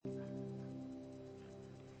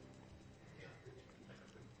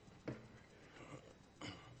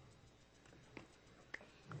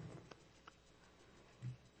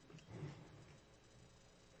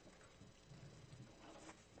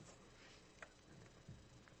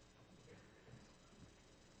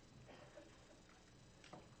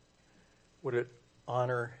What an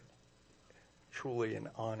honor, truly an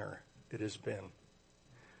honor it has been.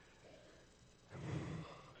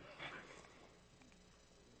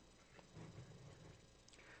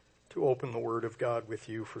 To open the Word of God with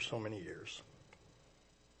you for so many years.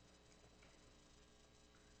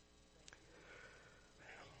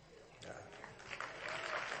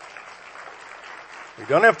 We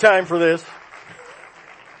don't have time for this.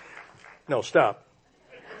 No, stop.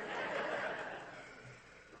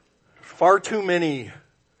 Far too many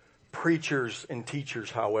preachers and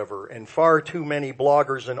teachers, however, and far too many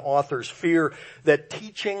bloggers and authors fear that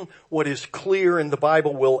teaching what is clear in the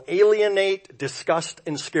Bible will alienate, disgust,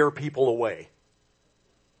 and scare people away.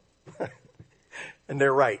 And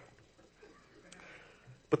they're right.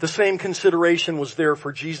 But the same consideration was there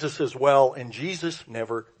for Jesus as well, and Jesus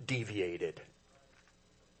never deviated.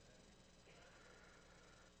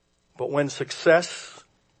 But when success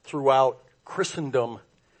throughout Christendom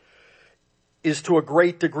is to a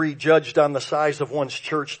great degree judged on the size of one's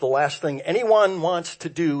church, the last thing anyone wants to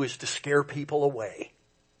do is to scare people away.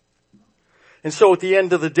 And so at the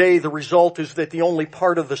end of the day, the result is that the only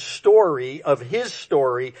part of the story, of his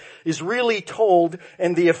story, is really told,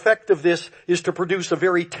 and the effect of this is to produce a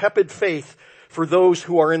very tepid faith for those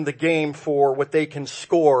who are in the game for what they can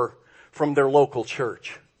score from their local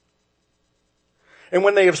church. And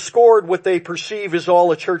when they have scored what they perceive is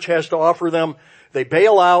all a church has to offer them, they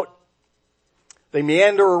bail out. They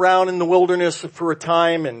meander around in the wilderness for a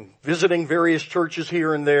time and visiting various churches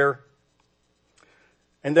here and there.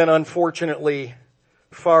 And then unfortunately,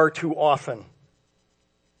 far too often,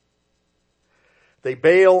 they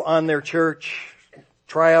bail on their church,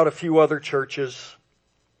 try out a few other churches,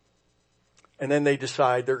 and then they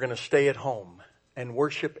decide they're going to stay at home and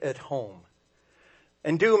worship at home.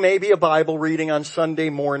 And do maybe a Bible reading on Sunday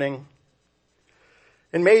morning.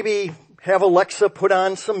 And maybe have Alexa put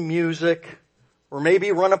on some music. Or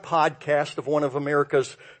maybe run a podcast of one of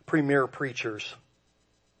America's premier preachers.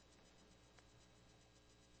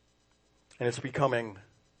 And it's becoming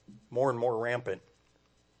more and more rampant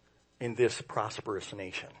in this prosperous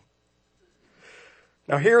nation.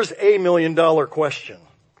 Now here's a $1 million question.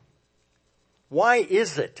 Why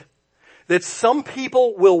is it that some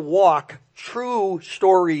people will walk true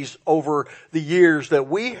stories over the years that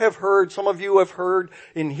we have heard, some of you have heard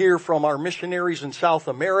and hear from our missionaries in South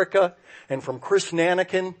America and from Chris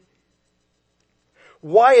Nanikin?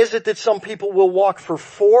 Why is it that some people will walk for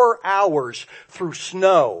 4 hours through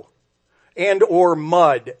snow and or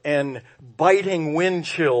mud and biting wind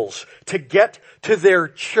chills to get to their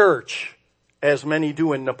church, as many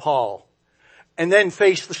do in Nepal, and then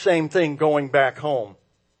face the same thing going back home?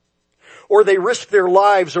 Or they risk their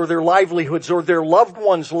lives or their livelihoods or their loved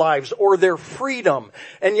ones' lives or their freedom,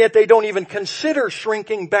 and yet they don't even consider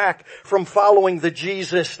shrinking back from following the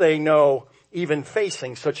Jesus they know, even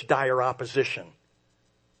facing such dire opposition.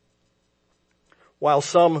 While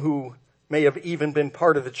some who may have even been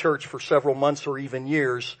part of the church for several months or even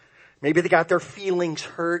years, maybe they got their feelings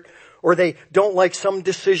hurt, or they don't like some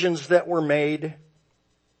decisions that were made,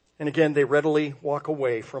 and again, they readily walk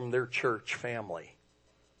away from their church family.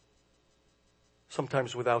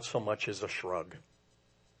 Sometimes without so much as a shrug.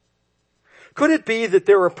 Could it be that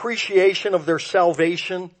their appreciation of their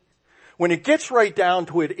salvation, when it gets right down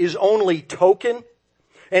to it, is only token?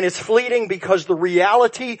 And it's fleeting because the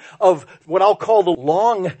reality of what I'll call the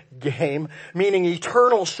long game, meaning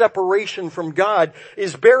eternal separation from God,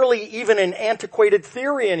 is barely even an antiquated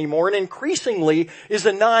theory anymore, and increasingly is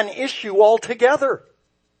a non-issue altogether.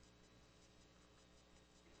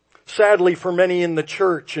 Sadly, for many in the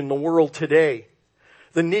church, in the world today,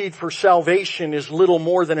 the need for salvation is little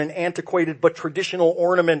more than an antiquated but traditional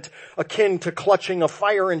ornament akin to clutching a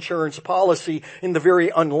fire insurance policy in the very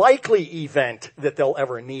unlikely event that they'll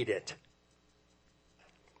ever need it.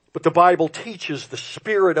 But the Bible teaches the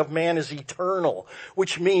spirit of man is eternal,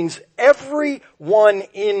 which means everyone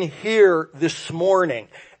in here this morning,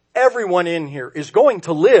 everyone in here is going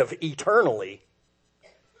to live eternally.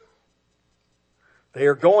 They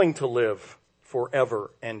are going to live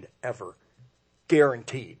forever and ever.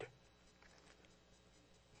 Guaranteed.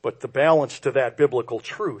 But the balance to that biblical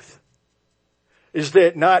truth is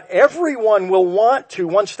that not everyone will want to,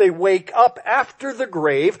 once they wake up after the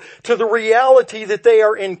grave, to the reality that they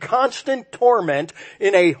are in constant torment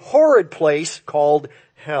in a horrid place called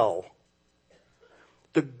hell.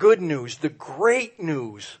 The good news, the great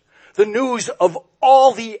news, the news of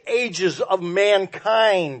all the ages of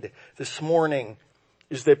mankind this morning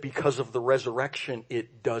is that because of the resurrection,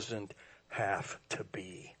 it doesn't have to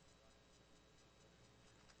be.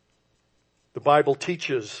 The Bible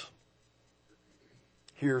teaches,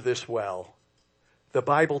 hear this well, The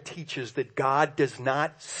Bible teaches that God does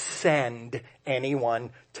not send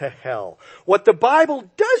anyone to hell. What the Bible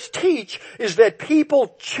does teach is that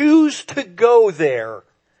people choose to go there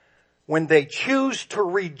when they choose to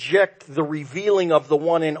reject the revealing of the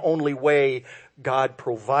one and only way God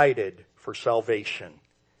provided for salvation.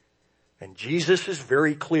 And Jesus is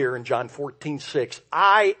very clear in John 14:6,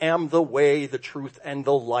 I am the way, the truth, and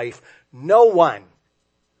the life. No one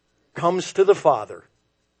comes to the Father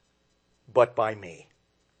but by me.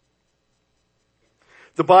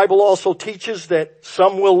 The Bible also teaches that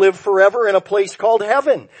some will live forever in a place called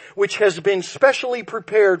heaven, which has been specially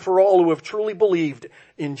prepared for all who have truly believed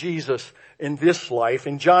in Jesus in this life.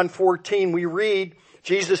 In John 14 we read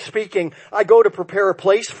Jesus speaking, I go to prepare a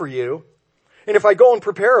place for you. And if I go and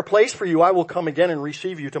prepare a place for you, I will come again and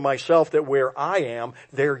receive you to myself, that where I am,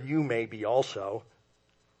 there you may be also.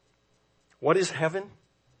 What is heaven?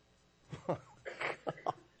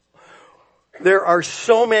 There are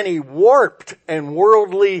so many warped and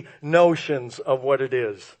worldly notions of what it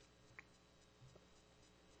is.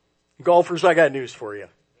 Golfers, I got news for you.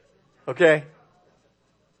 Okay?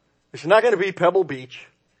 It's not going to be Pebble Beach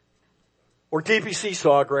or TPC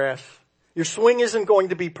Sawgrass. Your swing isn't going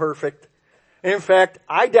to be perfect. And in fact,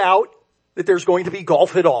 I doubt that there's going to be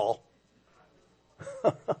golf at all.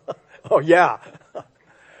 Oh yeah.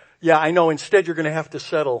 Yeah, I know. Instead, you're going to have to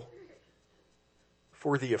settle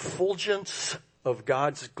for the effulgence of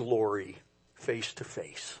God's glory face to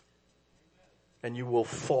face. And you will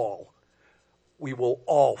fall. We will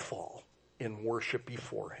all fall in worship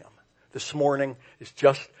before Him. This morning is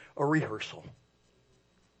just a rehearsal.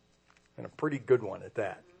 And a pretty good one at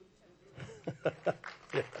that.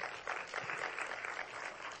 Yeah.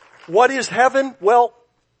 What is heaven? Well,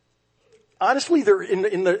 honestly, there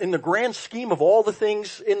in the grand scheme of all the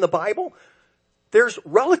things in the Bible, there's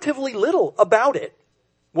relatively little about it.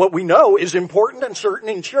 What we know is important and certain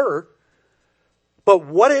and sure, but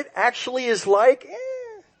what it actually is like,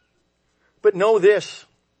 But know this,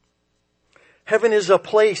 heaven is a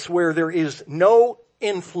place where there is no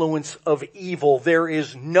influence of evil. There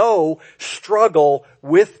is no struggle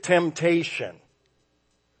with temptation.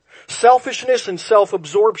 Selfishness and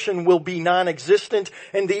self-absorption will be non-existent,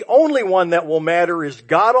 and the only one that will matter is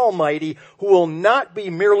God Almighty, who will not be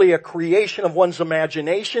merely a creation of one's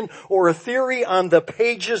imagination or a theory on the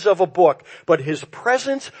pages of a book, but His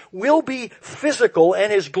presence will be physical,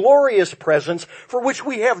 and His glorious presence, for which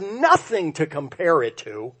we have nothing to compare it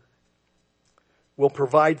to, will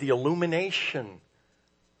provide the illumination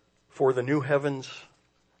for the new heavens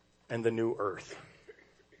and the new earth.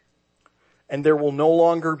 And there will no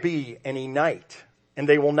longer be any night, and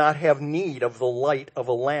they will not have need of the light of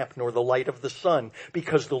a lamp nor the light of the sun,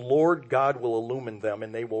 because the Lord God will illumine them,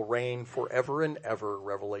 and they will reign forever and ever.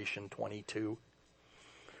 Revelation 22.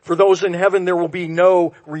 For those in heaven, there will be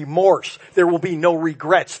no remorse. There will be no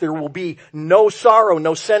regrets. There will be no sorrow,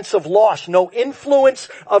 no sense of loss, no influence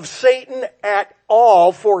of Satan at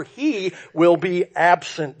all, for he will be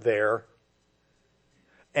absent there.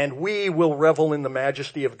 And we will revel in the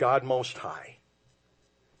majesty of God Most High.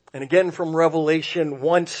 And again from Revelation,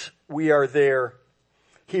 once we are there,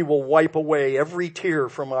 He will wipe away every tear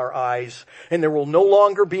from our eyes, and there will no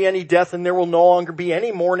longer be any death, and there will no longer be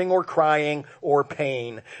any mourning or crying or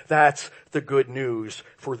pain. That's the good news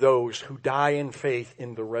for those who die in faith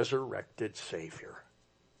in the resurrected Savior.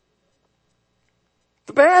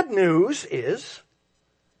 The bad news is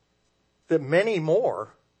that many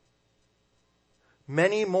more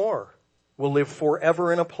will live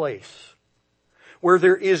forever in a place where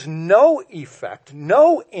there is no effect,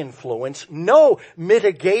 no influence, no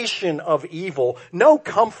mitigation of evil, no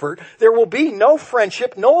comfort. There will be no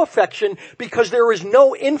friendship, no affection, because there is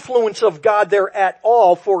no influence of God there at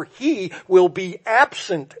all, for He will be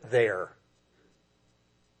absent there.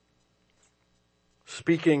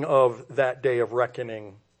 Speaking of that day of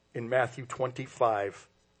reckoning in Matthew 25,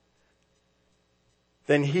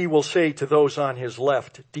 then He will say to those on His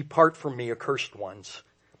left, depart from me, accursed ones,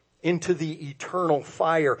 into the eternal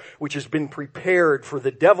fire, which has been prepared for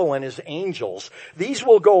the devil and his angels. These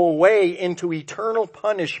will go away into eternal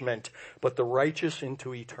punishment, but the righteous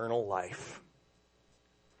into eternal life.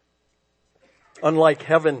 Unlike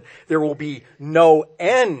heaven, there will be no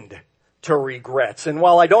end to regrets. And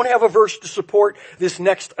while I don't have a verse to support this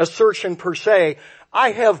next assertion per se,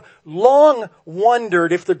 I have long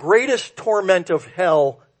wondered if the greatest torment of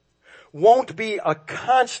hell won't be a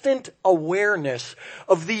constant awareness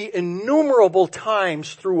of the innumerable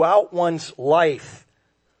times throughout one's life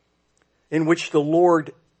in which the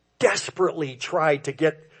Lord desperately tried to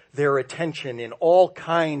get their attention in all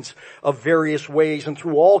kinds of various ways and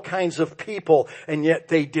through all kinds of people, and yet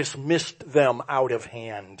they dismissed them out of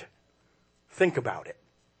hand. Think about it.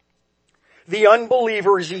 The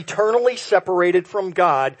unbeliever is eternally separated from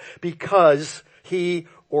God because he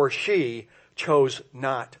or she chose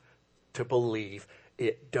not to believe.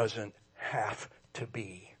 It doesn't have to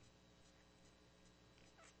be.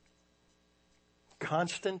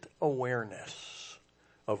 Constant awareness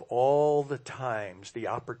of all the times, the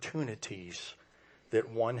opportunities that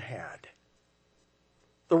one had.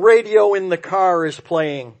 The radio in the car is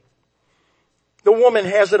playing. The woman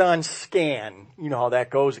has it on scan. You know how that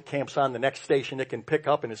goes. It camps on the next station it can pick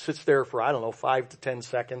up and it sits there for, 5 to 10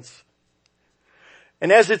 seconds.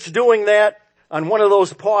 And as it's doing that, on one of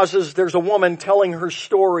those pauses, there's a woman telling her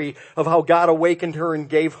story of how God awakened her and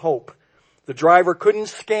gave hope. The driver couldn't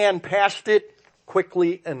scan past it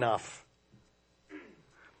quickly enough.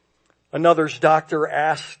 Another's doctor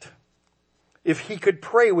asked if he could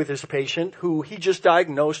pray with his patient who he just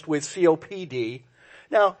diagnosed with COPD.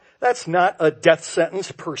 Now, that's not a death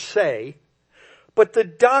sentence per se, but the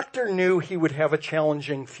doctor knew he would have a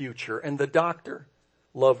challenging future, and the doctor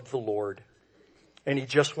loved the Lord. And he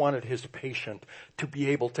just wanted his patient to be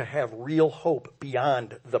able to have real hope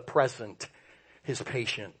beyond the present. His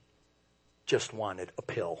patient just wanted a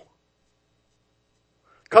pill.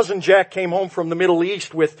 Cousin Jack came home from the Middle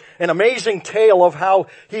East with an amazing tale of how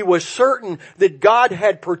he was certain that God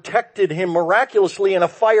had protected him miraculously in a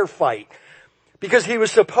firefight, because he was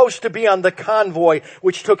supposed to be on the convoy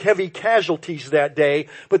which took heavy casualties that day.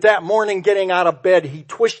 But that morning, getting out of bed, he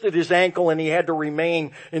twisted his ankle and he had to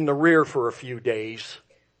remain in the rear for a few days.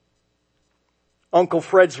 Uncle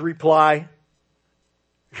Fred's reply,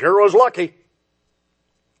 "Sure was lucky."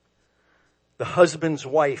 The husband's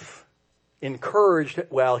wife encouraged,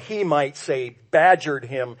 he might say badgered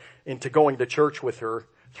him into going to church with her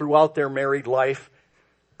throughout their married life.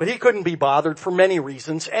 But he couldn't be bothered for many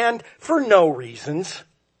reasons and for no reasons.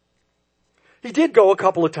 He did go a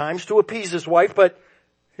couple of times to appease his wife, but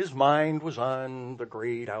his mind was on the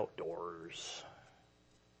great outdoors.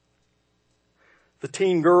 The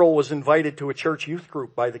teen girl was invited to a church youth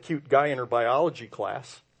group by the cute guy in her biology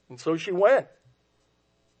class, and so she went.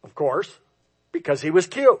 Of course, because he was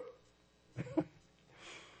cute.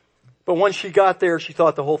 But once she got there, she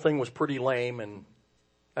thought the whole thing was pretty lame, and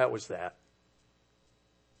that was that.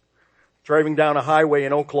 Driving down a highway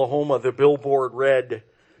in Oklahoma, the billboard read,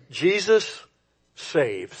 "Jesus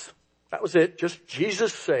saves." That was it, just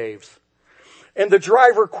Jesus saves. And the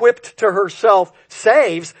driver quipped to herself,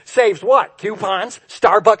 "Saves? Saves what? Coupons?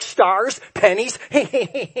 Starbucks stars? Pennies?"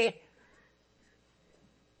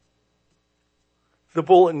 The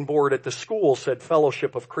bulletin board at the school said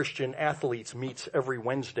Fellowship of Christian Athletes meets every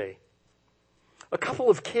Wednesday. A couple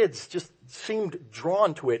of kids just seemed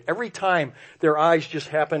drawn to it every time their eyes just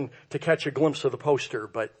happened to catch a glimpse of the poster,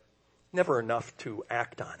 but never enough to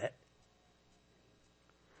act on it.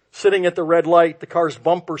 Sitting at the red light, the car's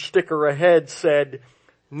bumper sticker ahead said,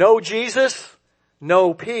 "No Jesus,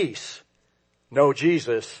 no peace. No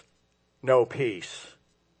Jesus, no peace."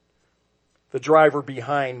 The driver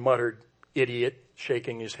behind muttered, "Idiot,"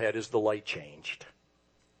 shaking his head as the light changed.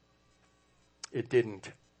 It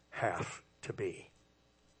didn't have to be.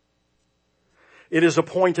 It is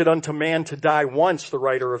appointed unto man to die once, the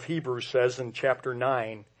writer of Hebrews says in chapter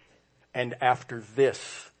 9, and after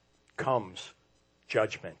this comes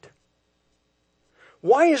judgment.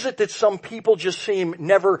 Why is it that some people just seem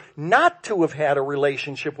never not to have had a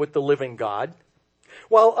relationship with the living God,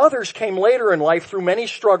 while others came later in life through many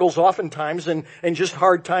struggles oftentimes and just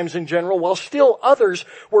hard times in general, while still others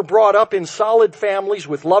were brought up in solid families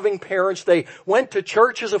with loving parents? They went to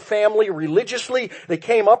church as a family religiously. They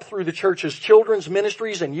came up through the church's children's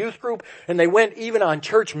ministries and youth group, and they went even on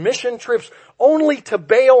church mission trips only to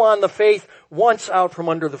bail on the faith once out from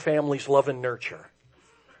under the family's love and nurture.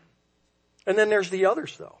 And then there's the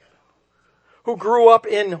others, though, who grew up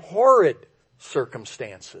in horrid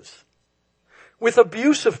circumstances, with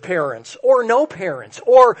abusive parents, or no parents,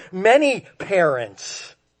 or many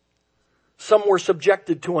parents. Some were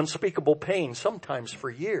subjected to unspeakable pain, sometimes for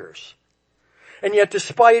years. And yet,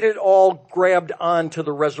 despite it all, grabbed on to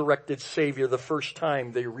the resurrected Savior the first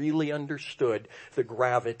time they really understood the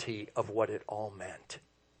gravity of what it all meant.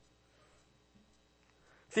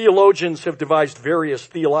 Theologians have devised various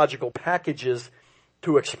theological packages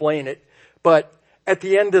to explain it, but at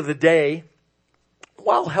the end of the day,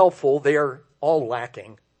 while helpful, they are all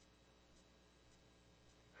lacking.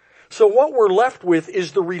 So what we're left with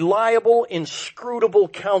is the reliable, inscrutable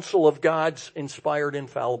counsel of God's inspired,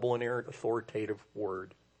 infallible, inerrant, authoritative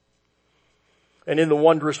word. And in the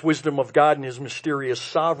wondrous wisdom of God and His mysterious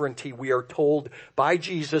sovereignty, we are told by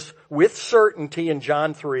Jesus with certainty in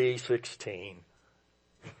John 3:16.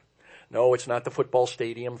 No, it's not the football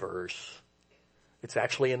stadium verse. It's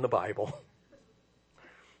actually in the Bible.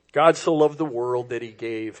 God so loved the world that He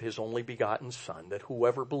gave His only begotten Son, that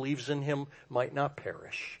whoever believes in Him might not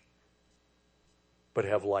perish, but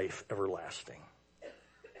have life everlasting.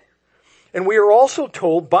 And we are also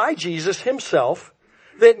told by Jesus Himself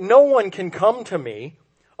that no one can come to me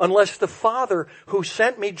unless the Father who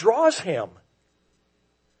sent me draws him.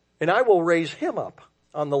 And I will raise him up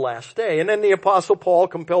on the last day. And then the Apostle Paul,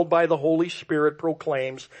 compelled by the Holy Spirit,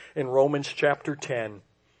 proclaims in Romans chapter 10,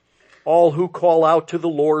 all who call out to the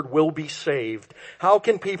Lord will be saved. How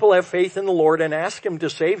can people have faith in the Lord and ask Him to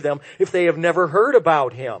save them if they have never heard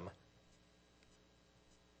about Him?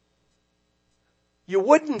 You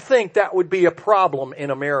wouldn't think that would be a problem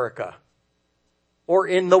in America or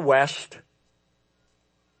in the West.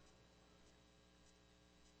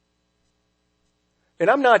 And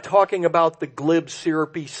I'm not talking about the glib,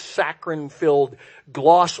 syrupy, saccharin-filled,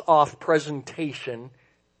 gloss-off presentation.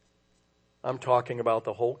 I'm talking about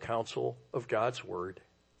the whole counsel of God's Word.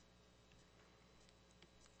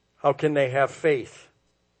 How can they have faith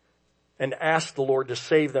and ask the Lord to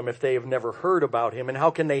save them if they have never heard about Him? And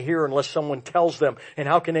how can they hear unless someone tells them? And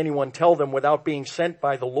how can anyone tell them without being sent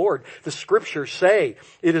by the Lord? The Scriptures say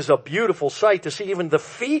it is a beautiful sight to see even the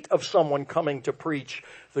feet of someone coming to preach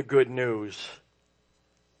the good news.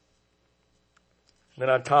 And then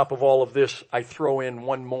on top of all of this, I throw in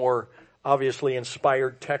one more obviously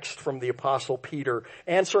inspired text from the Apostle Peter,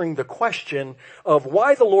 answering the question of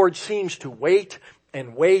why the Lord seems to wait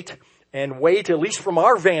and wait and wait, at least from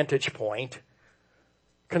our vantage point,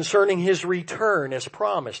 concerning His return as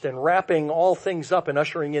promised, and wrapping all things up and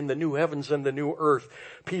ushering in the new heavens and the new earth.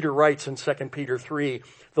 Peter writes in 2 Peter 3,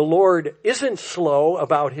 the Lord isn't slow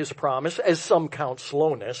about His promise, as some count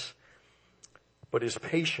slowness, but is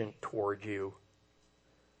patient toward you,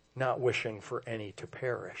 not wishing for any to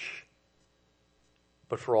perish,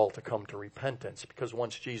 but for all to come to repentance, because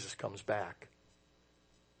once Jesus comes back,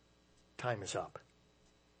 time is up.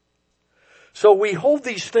 So we hold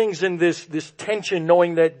these things in this tension,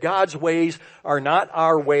 knowing that God's ways are not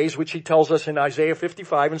our ways, which He tells us in Isaiah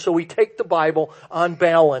 55. And so we take the Bible on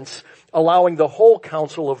balance, allowing the whole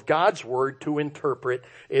counsel of God's Word to interpret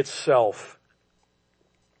itself.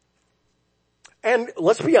 And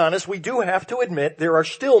let's be honest, we do have to admit there are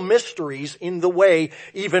still mysteries in the way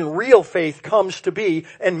even real faith comes to be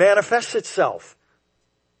and manifests itself.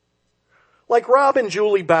 Like Rob and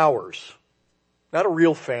Julie Bowers. Not a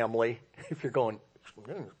real family. If you're going,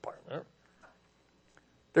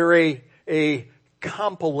 they're a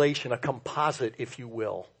compilation, a composite, if you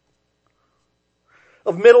will,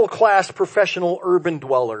 of middle-class professional urban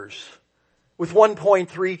dwellers with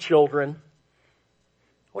 1.3 children.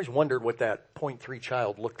 Always wondered what that 0.3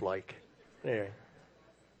 child looked like. Anyway.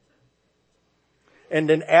 And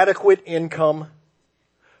an adequate income,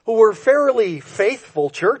 who were fairly faithful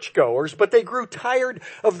churchgoers, but they grew tired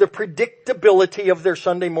of the predictability of their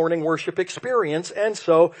Sunday morning worship experience, and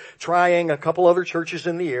so, trying a couple other churches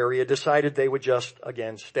in the area, decided they would just,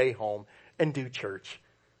 again, stay home and do church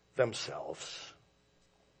themselves.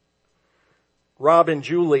 Rob and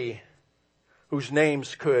Julie, whose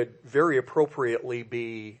names could very appropriately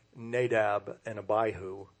be Nadab and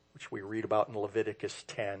Abihu, which we read about in Leviticus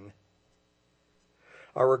 10,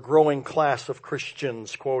 are a growing class of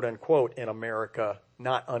Christians, quote unquote, in America,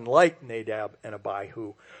 not unlike Nadab and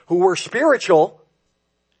Abihu, who were spiritual.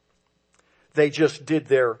 They just did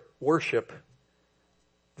their worship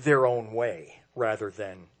their own way rather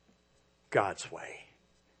than God's way.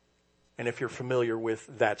 And if you're familiar with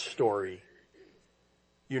that story,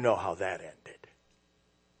 you know how that ended.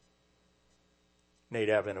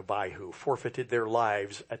 Nadab and Abihu forfeited their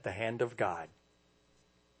lives at the hand of God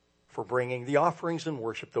for bringing the offerings and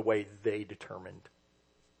worship the way they determined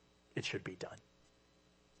it should be done.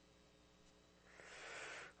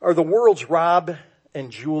 Are the world's Rob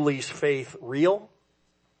and Julie's faith real?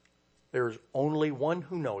 There's only one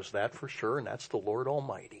who knows that for sure, and that's the Lord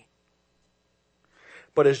Almighty.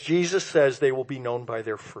 But as Jesus says, they will be known by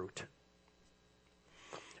their fruit.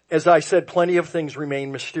 As I said, plenty of things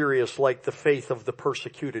remain mysterious, like the faith of the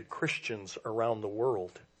persecuted Christians around the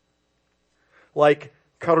world. Like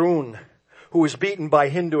Karun, who was beaten by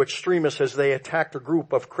Hindu extremists as they attacked a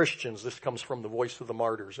group of Christians. This comes from the Voice of the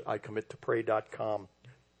Martyrs, ICommitToPray.com,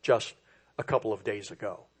 just a couple of days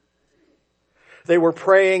ago. They were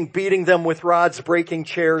praying, beating them with rods, breaking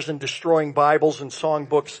chairs, and destroying Bibles and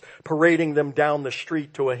songbooks, parading them down the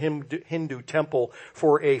street to a Hindu temple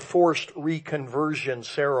for a forced reconversion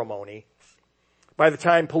ceremony. By the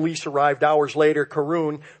time police arrived hours later,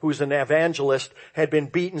 Karun, who's an evangelist, had been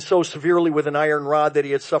beaten so severely with an iron rod that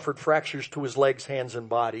he had suffered fractures to his legs, hands, and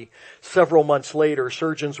body. Several months later,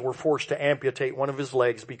 surgeons were forced to amputate one of his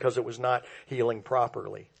legs because it was not healing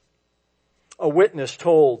properly. A witness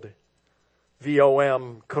told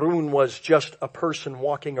VOM, Karun was just a person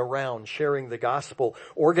walking around, sharing the gospel,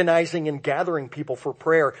 organizing and gathering people for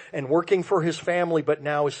prayer, and working for his family, but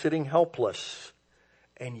now is sitting helpless.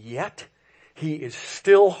 And yet, he is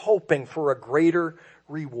still hoping for a greater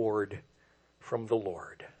reward from the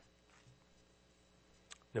Lord.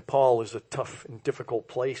 Nepal is a tough and difficult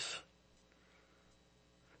place.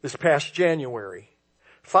 This past January,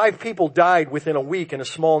 5 people died within a week in a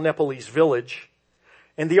small Nepalese village,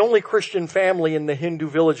 and the only Christian family in the Hindu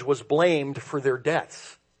village was blamed for their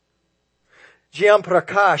deaths. Jayam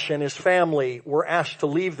Prakash and his family were asked to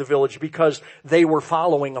leave the village because they were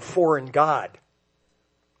following a foreign god,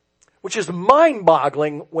 which is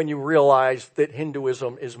mind-boggling when you realize that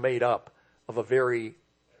Hinduism is made up of a very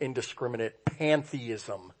indiscriminate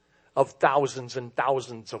pantheism of thousands and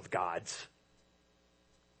thousands of gods.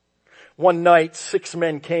 One night, 6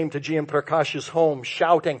 men came to Jayam Prakash's home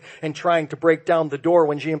shouting and trying to break down the door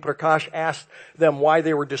when Jayam Prakash asked them why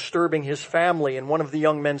they were disturbing his family. And one of the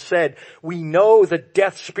young men said, "We know the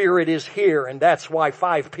death spirit is here, and that's why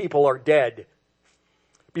 5 people are dead."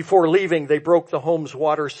 Before leaving, they broke the home's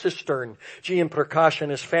water cistern. Jayam Prakash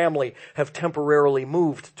and his family have temporarily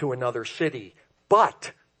moved to another city.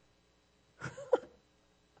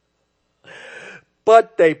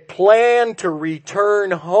 But they plan to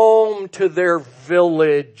return home to their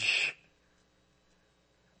village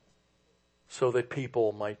so that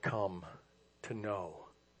people might come to know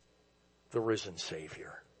the risen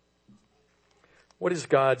Savior. What is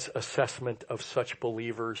God's assessment of such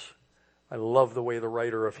believers? I love the way the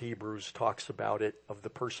writer of Hebrews talks about it, of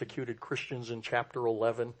the persecuted Christians in chapter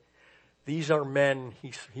 11. These are men,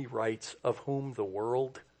 he writes, of whom the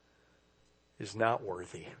world is not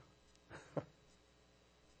worthy.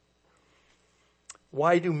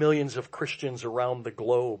 Why do millions of Christians around the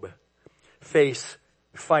globe face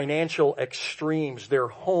financial extremes, their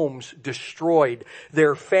homes destroyed,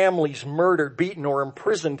 their families murdered, beaten, or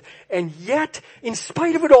imprisoned, and yet, in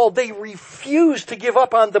spite of it all, they refuse to give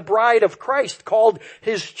up on the bride of Christ called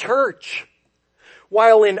His church?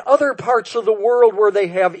 While in other parts of the world where they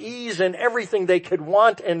have ease and everything they could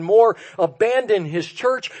want and more, abandon His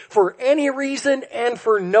church for any reason and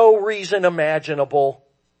for no reason imaginable.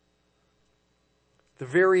 The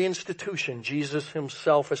very institution Jesus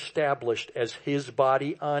Himself established as His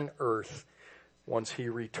body on earth once He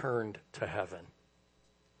returned to heaven.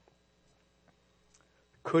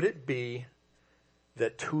 Could it be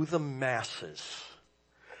that to the masses,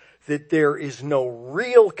 that there is no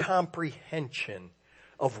real comprehension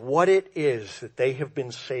of what it is that they have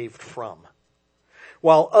been saved from?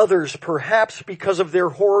 While others, perhaps because of their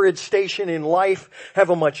horrid station in life, have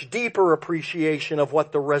a much deeper appreciation of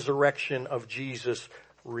what the resurrection of Jesus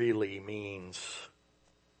really means.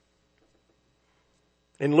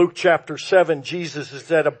 In Luke chapter 7, Jesus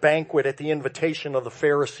is at a banquet at the invitation of the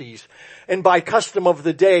Pharisees. And by custom of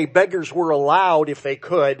the day, beggars were allowed, if they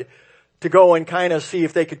could, to go and kind of see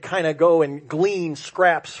if they could kind of go and glean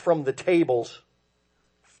scraps from the tables.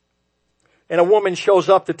 And a woman shows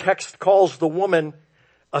up. The text calls the woman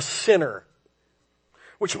a sinner,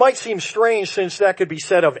 which might seem strange since that could be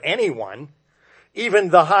said of anyone, even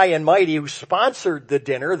the high and mighty who sponsored the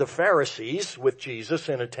dinner, the Pharisees, with Jesus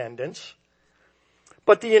in attendance.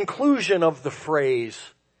 But the inclusion of the phrase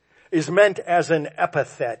is meant as an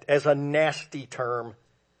epithet, as a nasty term.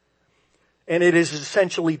 And it is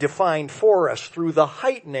essentially defined for us through the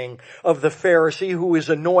heightening of the Pharisee who is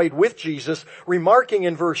annoyed with Jesus, remarking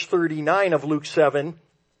in verse 39 of Luke 7,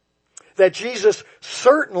 that Jesus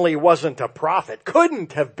certainly wasn't a prophet,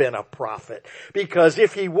 couldn't have been a prophet, because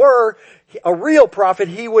if He were a real prophet,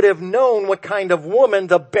 He would have known what kind of woman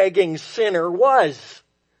the begging sinner was.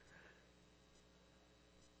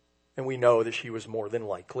 And we know that she was more than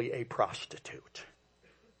likely a prostitute.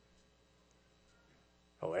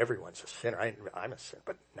 Oh, everyone's a sinner. I'm a sinner,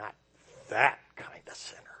 but not that kind of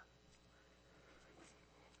sinner.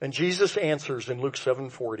 And Jesus answers in Luke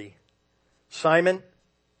 7:40, "Simon,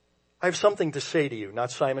 I have something to say to you."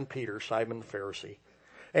 Not Simon Peter, Simon the Pharisee.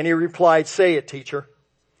 And he replied, "Say it, teacher."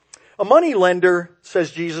 "A money lender,"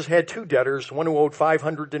 says Jesus, "had 2 debtors, one who owed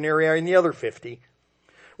 500 denarii and the other 50.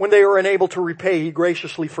 When they were unable to repay, he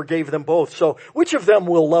graciously forgave them both. So which of them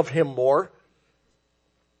will love him more?"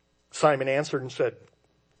 Simon answered and said,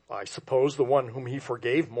 "I suppose the one whom he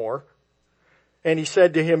forgave more." And he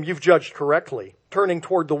said to him, "You've judged correctly." Turning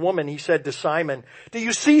toward the woman, he said to Simon, "Do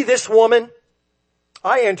you see this woman?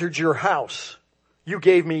 I entered your house. You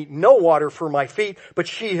gave me no water for my feet, but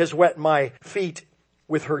she has wet my feet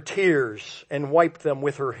with her tears and wiped them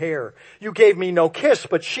with her hair. You gave me no kiss,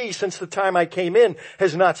 but she, since the time I came in,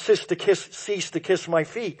 has not ceased to kiss my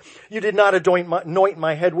feet. You did not anoint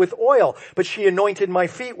my head with oil, but she anointed my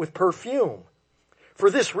feet with perfume. For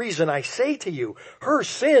this reason I say to you, her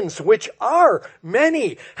sins, which are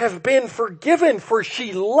many, have been forgiven, for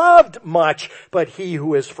she loved much, but he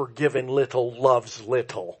who is forgiven little loves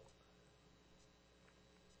little.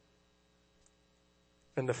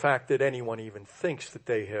 And the fact that anyone even thinks that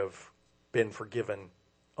they have been forgiven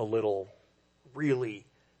a little really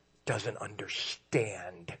doesn't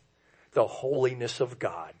understand the holiness of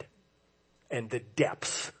God and the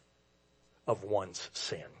depths of one's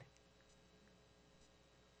sin.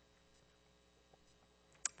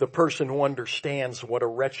 The person who understands what a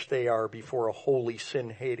wretch they are before a holy,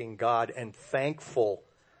 sin-hating God and thankful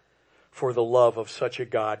for the love of such a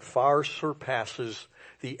God far surpasses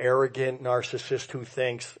the arrogant narcissist who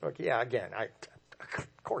thinks, of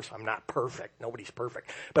course I'm not perfect. Nobody's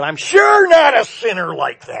perfect. But I'm sure not a sinner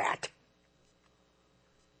like that.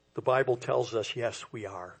 The Bible tells us, yes, we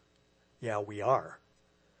are. Yeah, we are.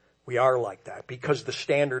 We are like that because the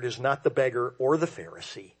standard is not the beggar or the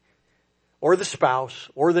Pharisee or the spouse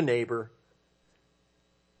or the neighbor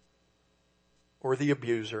or the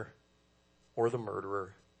abuser or the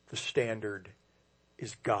murderer. The standard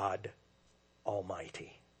is God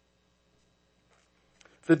Almighty.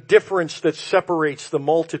 The difference that separates the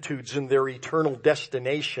multitudes in their eternal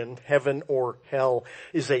destination, heaven or hell,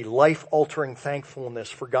 is a life-altering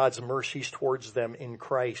thankfulness for God's mercies towards them in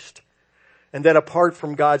Christ. And that apart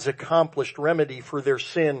from God's accomplished remedy for their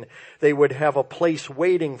sin, they would have a place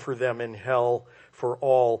waiting for them in hell for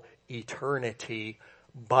all eternity.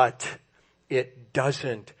 But it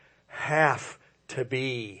doesn't have to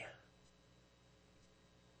be.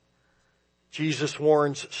 Jesus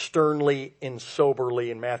warns sternly and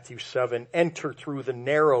soberly in Matthew 7, enter through the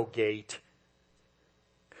narrow gate,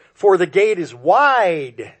 for the gate is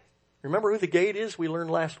wide. Remember who the gate is we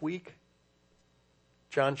learned last week?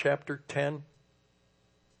 John chapter 10,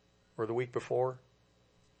 or the week before.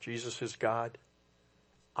 Jesus is God.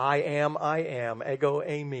 I am, ego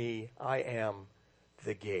eimi, I am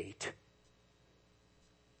the gate.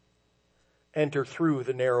 Enter through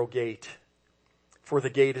the narrow gate. For the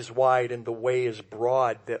gate is wide and the way is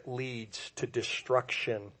broad that leads to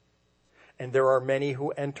destruction. And there are many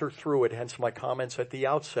who enter through it. Hence my comments at the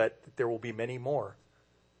outset that there will be many more.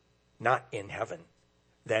 Not in heaven,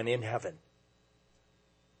 than in heaven.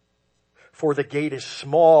 For the gate is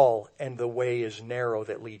small and the way is narrow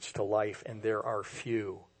that leads to life. And there are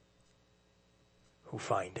few who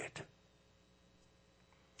find it.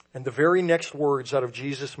 And the very next words out of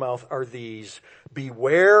Jesus' mouth are these.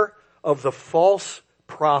 Beware of the false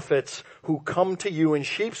prophets who come to you in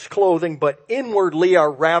sheep's clothing, but inwardly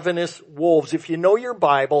are ravenous wolves. If you know your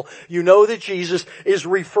Bible, you know that Jesus is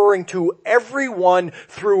referring to everyone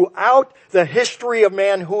throughout the history of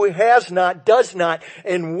man who has not, does not,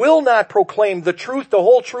 and will not proclaim the truth, the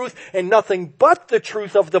whole truth, and nothing but the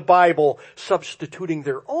truth of the Bible, substituting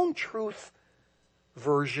their own truth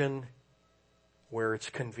version where it's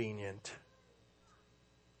convenient.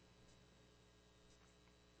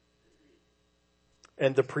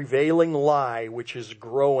 And the prevailing lie, which is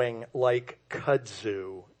growing like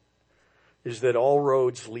kudzu, is that all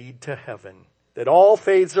roads lead to heaven, that all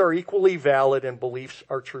faiths are equally valid and beliefs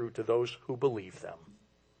are true to those who believe them.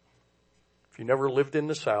 If you never lived in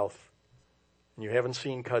the South and you haven't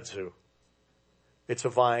seen kudzu, it's a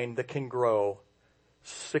vine that can grow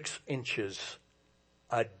 6 inches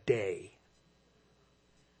a day.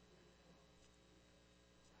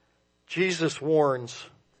 Jesus warns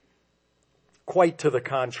quite to the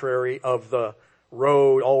contrary of the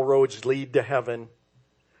road, all roads lead to heaven.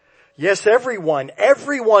 Yes, everyone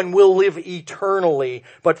will live eternally,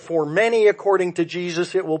 but for many, according to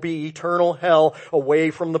Jesus, it will be eternal hell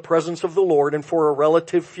away from the presence of the Lord, and for a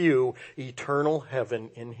relative few, eternal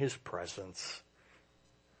heaven in His presence.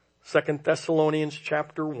 2 Thessalonians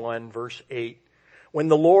chapter 1, verse 8. When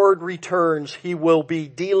the Lord returns, He will be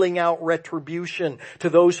dealing out retribution to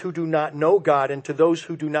those who do not know God and to those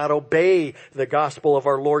who do not obey the gospel of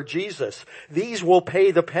our Lord Jesus. These will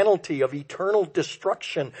pay the penalty of eternal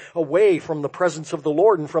destruction away from the presence of the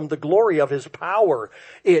Lord and from the glory of His power.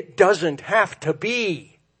 It doesn't have to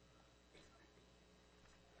be.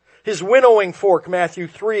 His winnowing fork, Matthew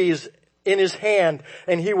 3, is in His hand,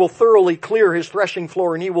 and He will thoroughly clear His threshing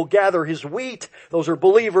floor, and He will gather His wheat, those are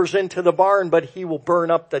believers, into the barn, but He will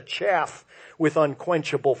burn up the chaff with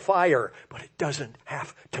unquenchable fire. But it doesn't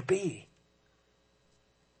have to be.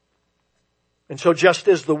 And so just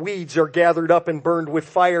as the weeds are gathered up and burned with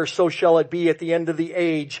fire, so shall it be at the end of the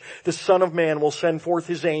age. The Son of Man will send forth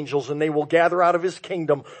his angels, and they will gather out of his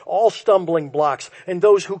kingdom all stumbling blocks and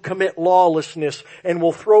those who commit lawlessness, and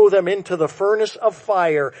will throw them into the furnace of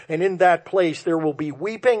fire. And in that place there will be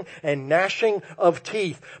weeping and gnashing of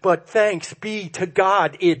teeth. But thanks be to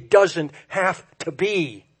God, it doesn't have to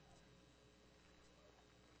be.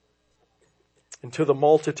 And to the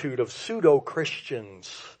multitude of pseudo-Christians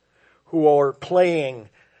who are playing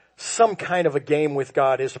some kind of a game with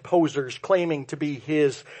God as posers, claiming to be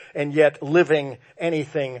his and yet living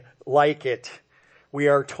anything like it, we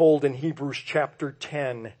are told in Hebrews chapter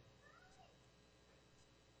 10,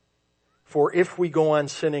 for if we go on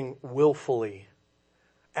sinning willfully,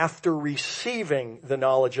 after receiving the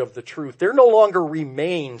knowledge of the truth, there no longer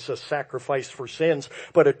remains a sacrifice for sins,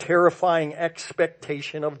 but a terrifying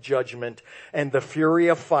expectation of judgment and the fury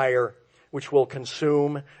of fire, which will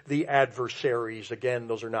consume the adversaries. Again,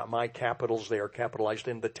 those are not my capitals. They are capitalized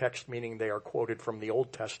in the text, meaning they are quoted from the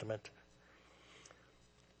Old Testament.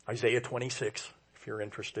 Isaiah 26, if you're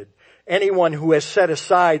interested. Anyone who has set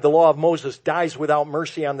aside the law of Moses dies without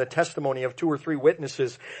mercy on the testimony of 2 or 3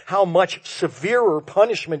 witnesses. How much severer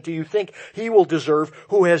punishment do you think he will deserve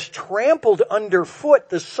who has trampled underfoot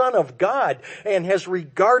the Son of God and has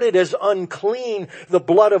regarded as unclean the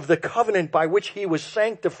blood of the covenant by which he was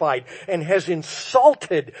sanctified and has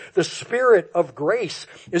insulted the Spirit of grace?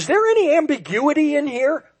 Is there any ambiguity in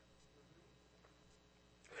here?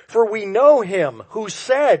 For we know him who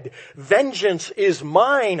said, vengeance is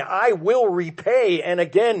mine, I will repay. And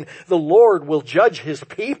again, the Lord will judge his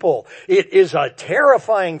people. It is a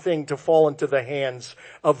terrifying thing to fall into the hands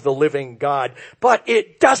of the living God. But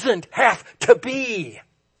it doesn't have to be.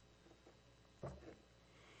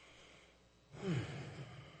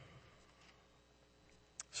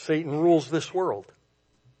 Satan rules this world.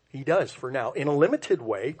 He does for now, in a limited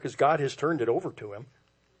way, because God has turned it over to him.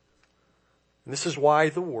 And this is why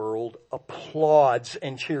the world applauds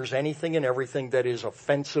and cheers anything and everything that is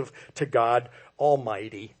offensive to God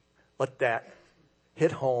Almighty. Let that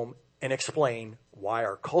hit home and explain why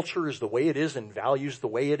our culture is the way it is and values the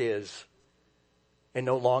way it is and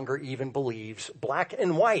no longer even believes black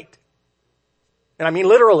and white. And I mean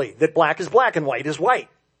literally, that black is black and white is white.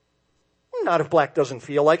 Not if black doesn't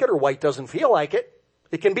feel like it or white doesn't feel like it.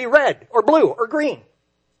 It can be red or blue or green.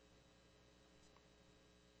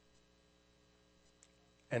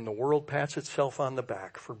 And the world pats itself on the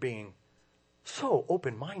back for being so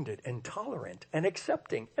open-minded and tolerant and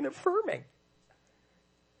accepting and affirming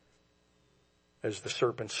as the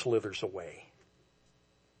serpent slithers away.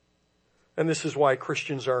 And this is why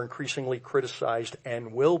Christians are increasingly criticized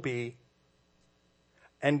and will be,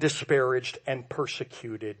 and disparaged and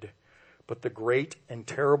persecuted. But the great and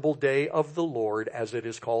terrible day of the Lord, as it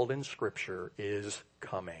is called in Scripture, is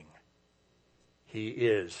coming. He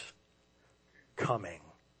is coming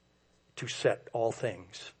to set all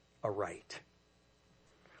things aright.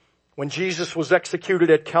 When Jesus was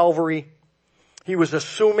executed at Calvary, he was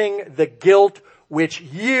assuming the guilt which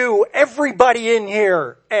you, everybody in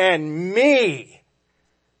here, and me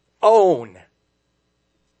own.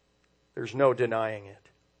 There's no denying it.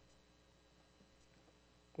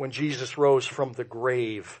 When Jesus rose from the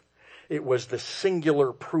grave, it was the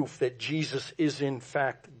singular proof that Jesus is in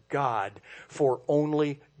fact God, for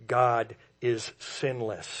only God is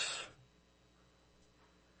sinless.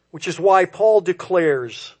 Which is why Paul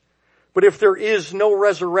declares, but if there is no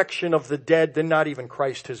resurrection of the dead, then not even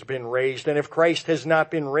Christ has been raised. And if Christ has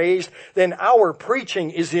not been raised, then our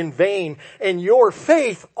preaching is in vain, and your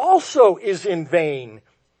faith also is in vain.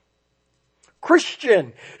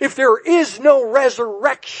 Christian, if there is no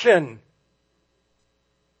resurrection,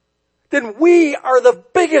 then we are the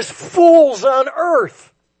biggest fools on earth.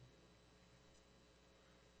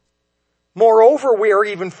 Moreover, we are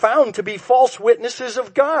even found to be false witnesses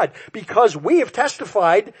of God, because we have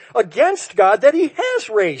testified against God that he has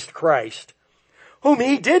raised Christ, whom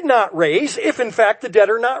he did not raise, if in fact the dead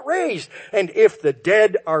are not raised. And if the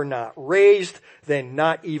dead are not raised, then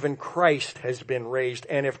not even Christ has been raised.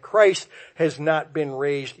 And if Christ has not been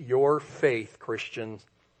raised, your faith, Christians,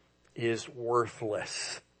 is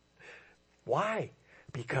worthless. Why?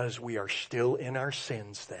 Because we are still in our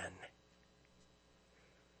sins then.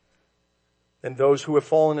 And those who have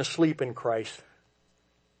fallen asleep in Christ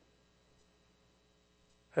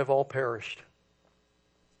have all perished.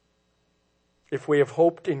 If we have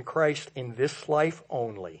hoped in Christ in this life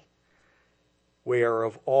only, we are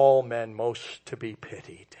of all men most to be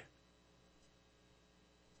pitied.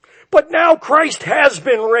 But now Christ has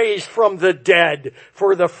been raised from the dead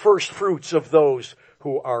for the first fruits of those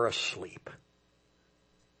who are asleep.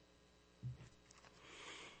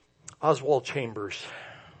 Oswald Chambers,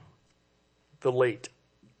 the late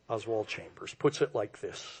Oswald Chambers, puts it like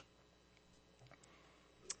this.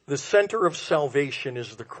 The center of salvation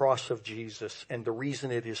is the cross of Jesus, and the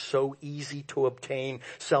reason it is so easy to obtain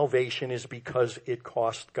salvation is because it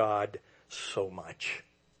cost God so much.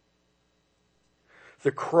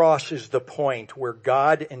 The cross is the point where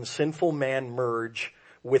God and sinful man merge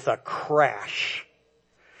with a crash,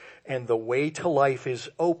 and the way to life is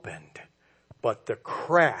opened, but the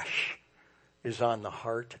crash is on the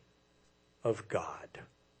heart of God.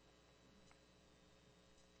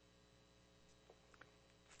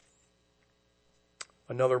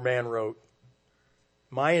 Another man wrote,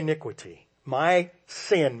 my iniquity, my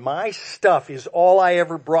sin, my stuff is all I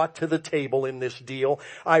ever brought to the table in this deal.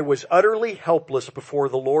 I was utterly helpless before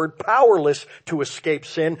the Lord, powerless to escape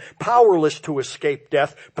sin, powerless to escape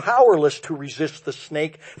death, powerless to resist the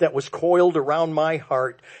snake that was coiled around my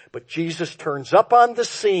heart. But Jesus turns up on the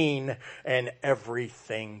scene and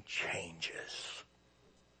everything changes.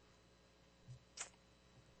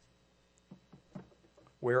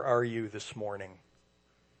 Where are you this morning?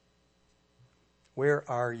 Where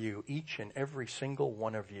are you, each and every single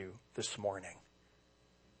one of you this morning?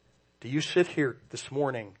 Do you sit here this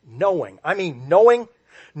morning knowing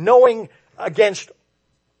against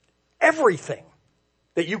everything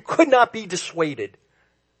that you could not be dissuaded,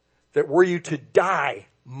 that were you to die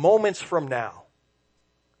moments from now,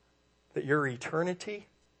 that your eternity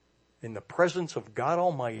in the presence of God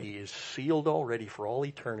Almighty is sealed already for all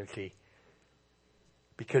eternity,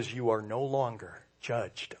 because you are no longer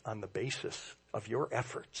judged on the basis of your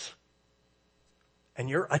efforts and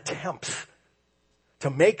your attempts to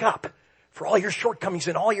make up for all your shortcomings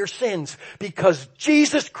and all your sins, because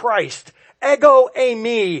Jesus Christ, ego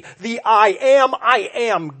eimi, the I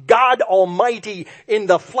am, God Almighty in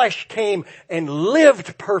the flesh, came and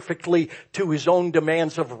lived perfectly to his own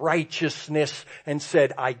demands of righteousness and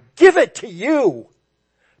said, I give it to you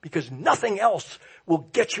because nothing else will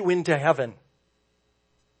get you into heaven.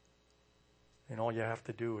 And all you have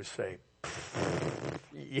to do is say,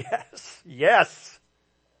 yes,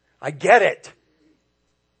 I get it.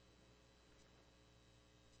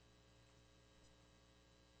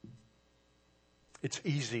 It's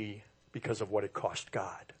easy because of what it cost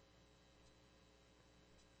God.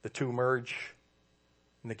 The two merge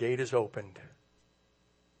and the gate is opened,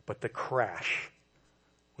 but the crash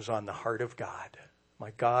was on the heart of God.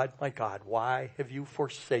 My God, why have you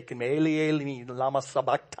forsaken me? Eli, Eli, lama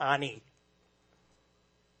sabachthani.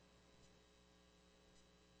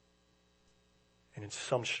 And in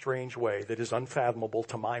some strange way that is unfathomable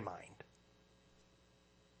to my mind,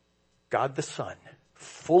 God the Son,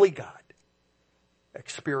 fully God,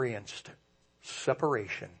 experienced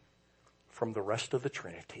separation from the rest of the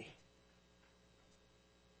Trinity.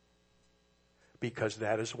 Because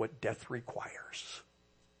that is what death requires.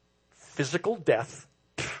 Physical death,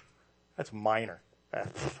 that's minor.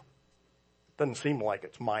 Doesn't seem like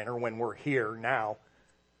it's minor when we're here now.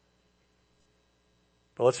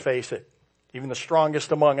 But let's face it, even the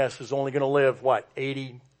strongest among us is only going to live,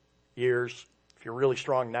 80 years? If you're really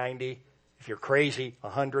strong, 90. If you're crazy,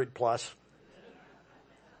 100 plus.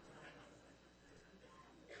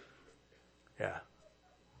 Yeah.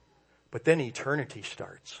 But then eternity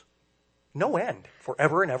starts. No end.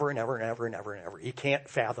 Forever and ever and ever and ever and ever and ever. You can't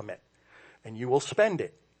fathom it. And you will spend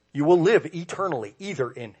it. You will live eternally,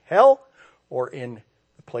 either in hell or in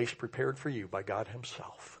the place prepared for you by God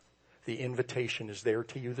himself. The invitation is there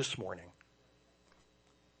to you this morning.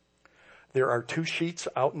 There are 2 sheets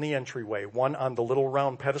out in the entryway, one on the little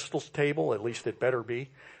round pedestals table, at least it better be,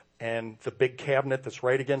 and the big cabinet that's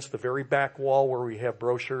right against the very back wall where we have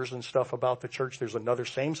brochures and stuff about the church. There's another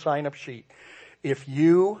same sign-up sheet. If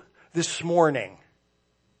you this morning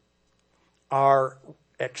are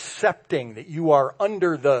accepting that you are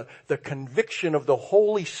under the conviction of the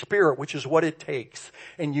Holy Spirit, which is what it takes,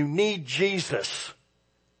 and you need Jesus,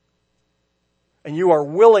 and you are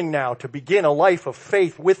willing now to begin a life of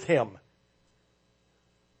faith with him,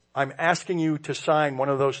 I'm asking you to sign one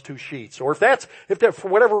of those 2 sheets. Or if that for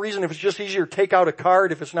whatever reason, if it's just easier, take out a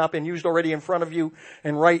card if it's not been used already in front of you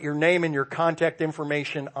and write your name and your contact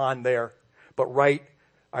information on there. But write,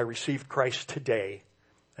 I received Christ today,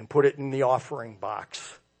 and put it in the offering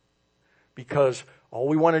box. Because all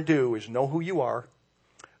we want to do is know who you are.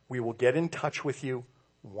 We will get in touch with you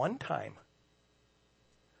one time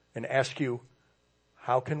and ask you,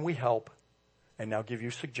 how can we help? And now give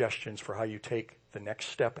you suggestions for how you take the next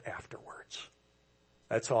step afterwards.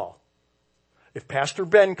 That's all. If Pastor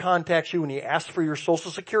Ben contacts you and he asks for your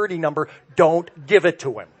Social Security number, don't give it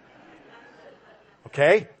to him.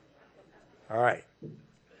 Okay? All right.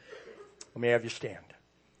 Let me have you stand.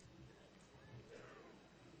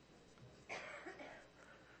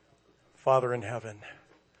 Father in heaven,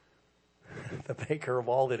 the maker of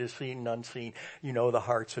all that is seen and unseen, you know the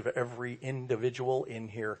hearts of every individual in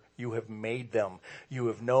here. You have made them. You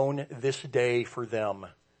have known this day for them,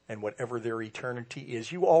 and whatever their eternity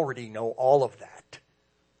is, you already know all of that.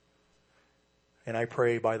 And I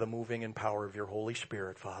pray by the moving and power of your Holy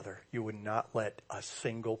Spirit, Father, you would not let a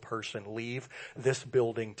single person leave this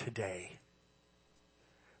building today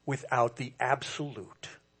without the absolute,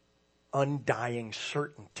 undying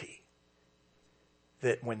certainty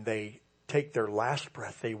that when they take their last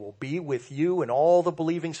breath, they will be with you and all the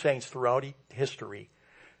believing saints throughout history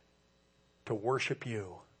to worship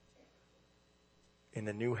you in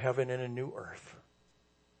a new heaven and a new earth.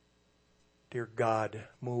 Dear God,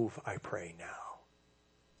 move, I pray now,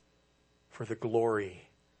 for the glory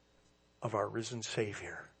of our risen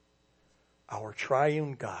Savior, our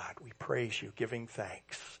triune God. We praise you, giving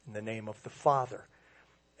thanks in the name of the Father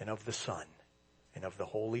and of the Son and of the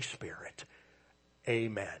Holy Spirit.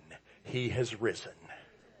 Amen. He has risen.